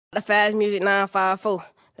The fast music 954.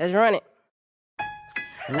 Let's run it.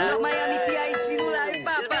 Miami TIT Lula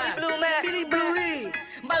Papa Billy Bluey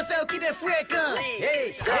Malfeo qui te fréquent.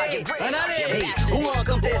 Hey, hey, hey.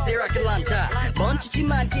 Welcome to the Rocket Launcher. Bunch of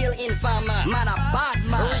man kill infama. Man a bad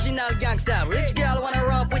man. Original gangster. Rich girl wanna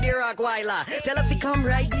romp with the rock whiler. Tell her if you come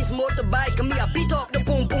ride this motorbike. Me a beat up the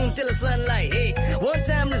boom boom till the sunlight. Hey, one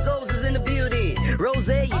time the Zoes is in the building. Rose,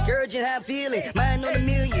 you virgin, have feeling. Mine on a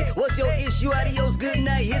million. What's your issue? Adios, good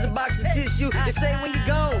night. Here's a box of tissue. They say when you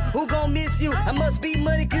gone, who gon' miss you? I must be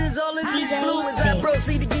money, cause all in these blue as I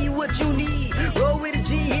proceed to give you what you need. Roll with a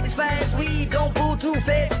G, hit this fast weed. Don't pull too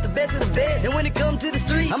fast, it's the best of the best. And when it comes to the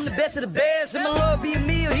streets, I'm the best of the best. And my Lord be a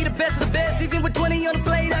meal, he the best of the best. Even with 20 on the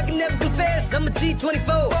plate, I can never confess. I'm a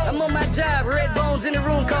G24, I'm on my job. Red bones in the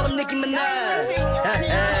room, call him Nicki Minaj.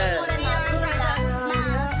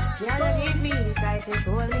 This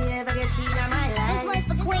one's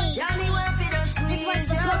for Queen. This one's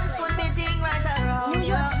for Brooklyn. New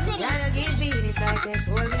York City.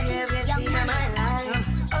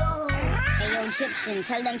 Hey yo, Gyptian,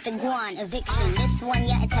 tell them to go on eviction. This one,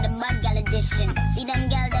 yeah, it's had a bad gal edition. See them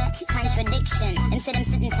gal there? Contradiction. Instead I'm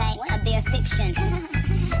sitting tight, I bear fiction.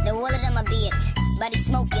 The wall of them a beat. Body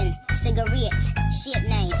smoking, cigarette. Shit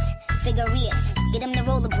nice, figure it. Get them the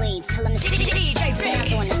rollerblades, tell them to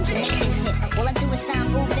stand on them, Jamaican tip. All I do is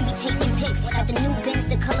sign booths and be taking pics. Got the new bins,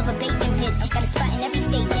 the color of bacon bits. Got a spot in every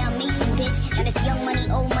state, Dalmatian bitch. Now this young money,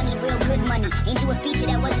 old money, real good money. Ain't do a feature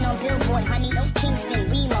that wasn't on Billboard, honey. Kingston,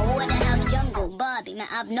 Remo, Waterhouse, Jungle, Bobby. Man,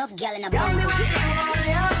 I've enough gal in a bungle.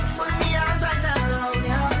 Put me outside around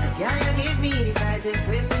you. Yeah, you give me the tightest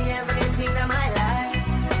with me everything in my life.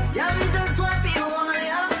 Yeah, we just want you on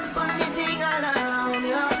you. Put me thing all around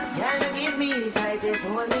you. Yeah, you give me the tightest,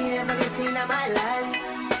 hold me everything in my life.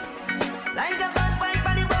 Like a fast bike,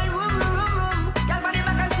 body boy, room, room, room, room. Girl, body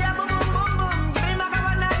back and she a boom, boom, boom, boom. Give me back a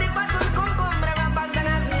one night, the fat come, come, come. But I rap back and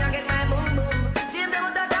ask me, I get my boom, boom. See them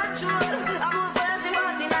with that control. I move for she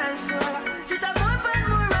want in her soul. She said more fun,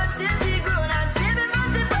 more run, still she grown. And still be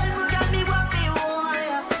multiple, more got me what for you,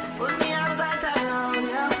 yeah. Put me outside around,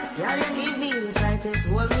 yeah. Girl, you give me the tightest,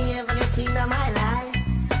 hold me everything in my life.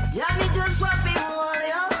 Yeah, me just want for you,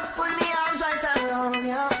 yeah. Put me outside around,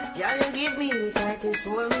 yeah. Girl, you give me the tightest,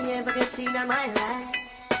 hold me everything in my life.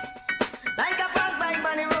 Like a fast bike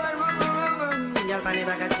on the road, boom, boom, boom, boom. Girl, on the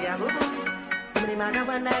back and she a boom, boom. Give me the mag and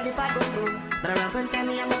one night, the fat boom, boom. But I rap and tell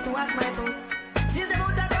me I move to watch my food. See them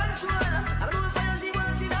out of control. I move for you, she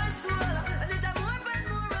want in her soul. As it's a more fun,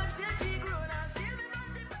 more run, still she grown. And still be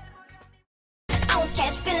multiple. I don't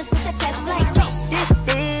catch feelings, but you catch flights. This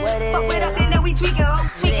is fuck with us and then we tweak it, ho,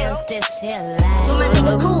 tweak it, ho. This here life. So my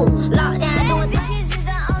nigga cool, lock down.